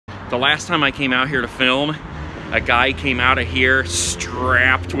The last time I came out here to film, a guy came out of here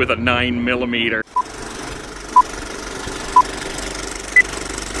strapped with a 9mm.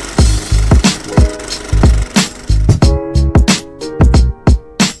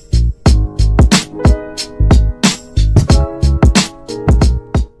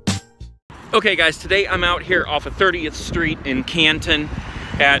 Okay guys, today I'm out here off of 30th Street in Canton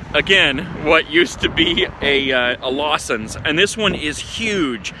at, again, what used to be a Lawson'S. And this one is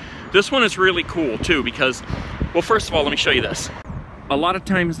huge. This one is really cool too because, well, first of all, let me show you this. A lot of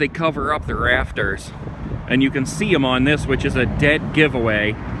times they cover up the rafters and you can see them on this, which is a dead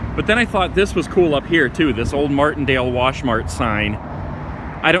giveaway. But then I thought this was cool up here too, this old Martindale Wash Mart sign.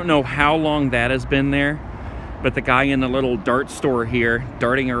 I don't know how long that has been there, but the guy in the little dart store here,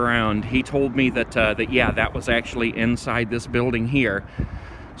 darting around, he told me that, yeah, that was actually inside this building here.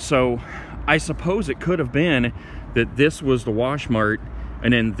 So I suppose it could have been that this was the Wash Mart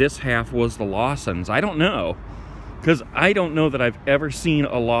and then this half was the Lawson'S. I don't know, because I don't know that I've ever seen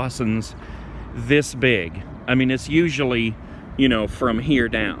a Lawson'S this big. I mean, it's usually, you know, from here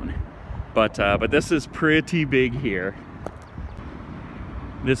down, but this is pretty big here.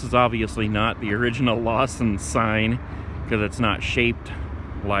 This is obviously not the original Lawson'S sign because it's not shaped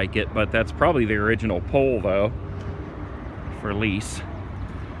like it, but that's probably the original pole though, for lease.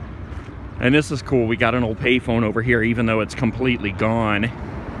 And this is cool. We got an old payphone over here, even though it's completely gone.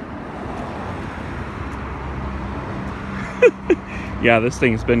 Yeah, this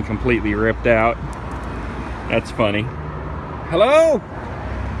thing's been completely ripped out. That's funny. Hello?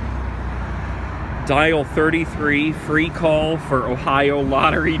 Dial 33, free call for Ohio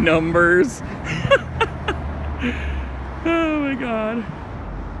lottery numbers. Oh my God.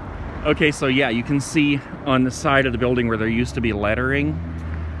 Okay, so yeah, you can see on the side of the building where there used to be lettering.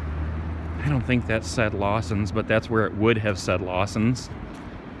 I don't think that said Lawson'S, but that's where it would have said Lawson'S.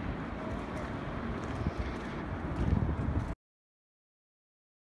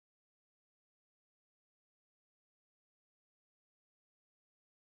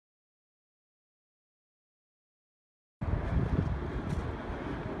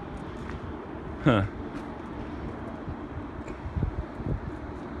 Huh.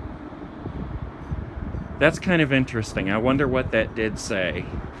 That's kind of interesting. I wonder what that did say.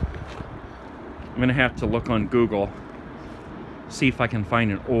 I'm gonna have to look on Google, see if I can find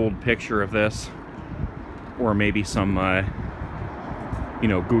an old picture of this, or maybe some, you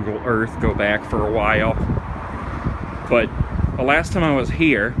know, Google Earth, go back for a while. But the last time I was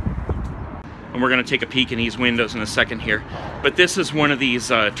here, and we're gonna take a peek in these windows in a second here, but this is one of these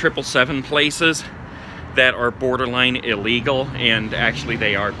 777 places that are borderline illegal, and actually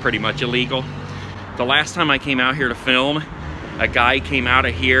they are pretty much illegal. The last time I came out here to film, a guy came out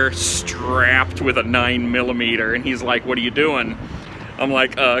of here strapped with a 9mm, and he's like, "What are you doing?" I'm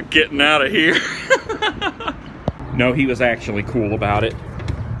like, getting out of here." No, he was actually cool about it,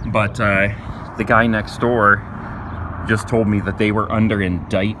 but the guy next door just told me that they were under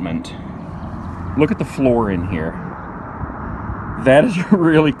indictment. Look at the floor in here. That is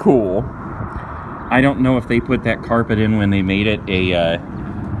really cool. I don't know if they put that carpet in when they made it a,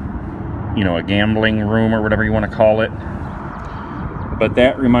 you know, a gambling room or whatever you want to call it. But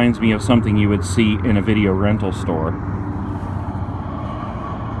that reminds me of something you would see in a video rental store.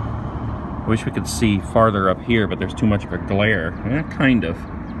 I wish we could see farther up here, but there's too much of a glare. Eh, kind of.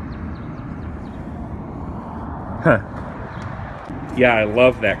 Huh. Yeah, I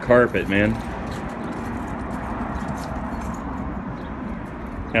love that carpet, man.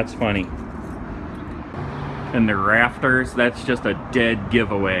 That's funny. And the rafters, that's just a dead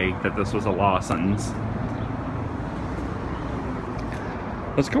giveaway that this was a Lawson'S.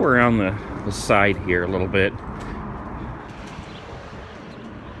 Let's go around the side here a little bit.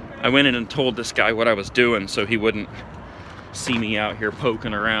 I went in and told this guy what I was doing so he wouldn't see me out here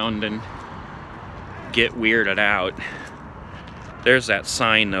poking around and get weirded out. There's that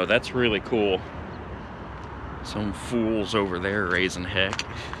sign though, that's really cool. Some fools over there raising heck.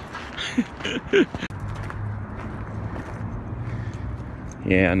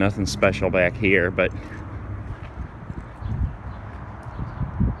 Yeah, nothing special back here, but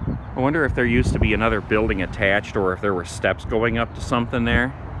I wonder if there used to be another building attached, or if there were steps going up to something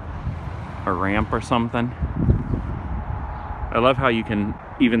there. A ramp or something. I love how you can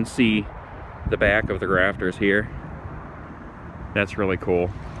even see the back of the rafters here. That's really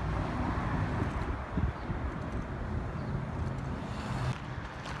cool.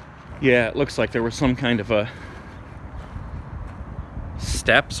 Yeah, it looks like there was some kind of a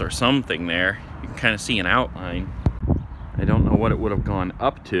steps or something there. You can kind of see an outline. I don't know what it would have gone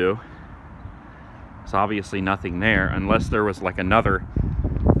up to. There's obviously nothing there, unless there was like another,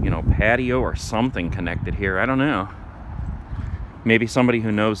 you know, patio or something connected here. I don't know. Maybe somebody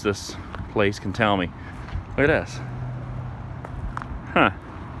who knows this place can tell me. Look at this. Huh.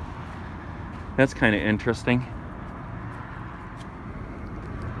 That's kind of interesting.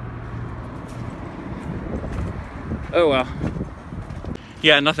 Oh well.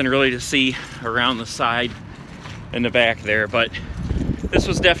 Yeah, nothing really to see around the side and the back there, but this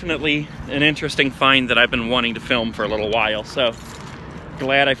was definitely an interesting find that I've been wanting to film for a little while, so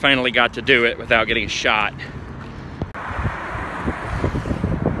glad I finally got to do it without getting shot.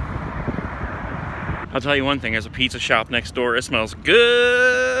 I'll tell you one thing, there's a pizza shop next door. It smells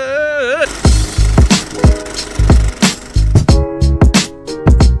good.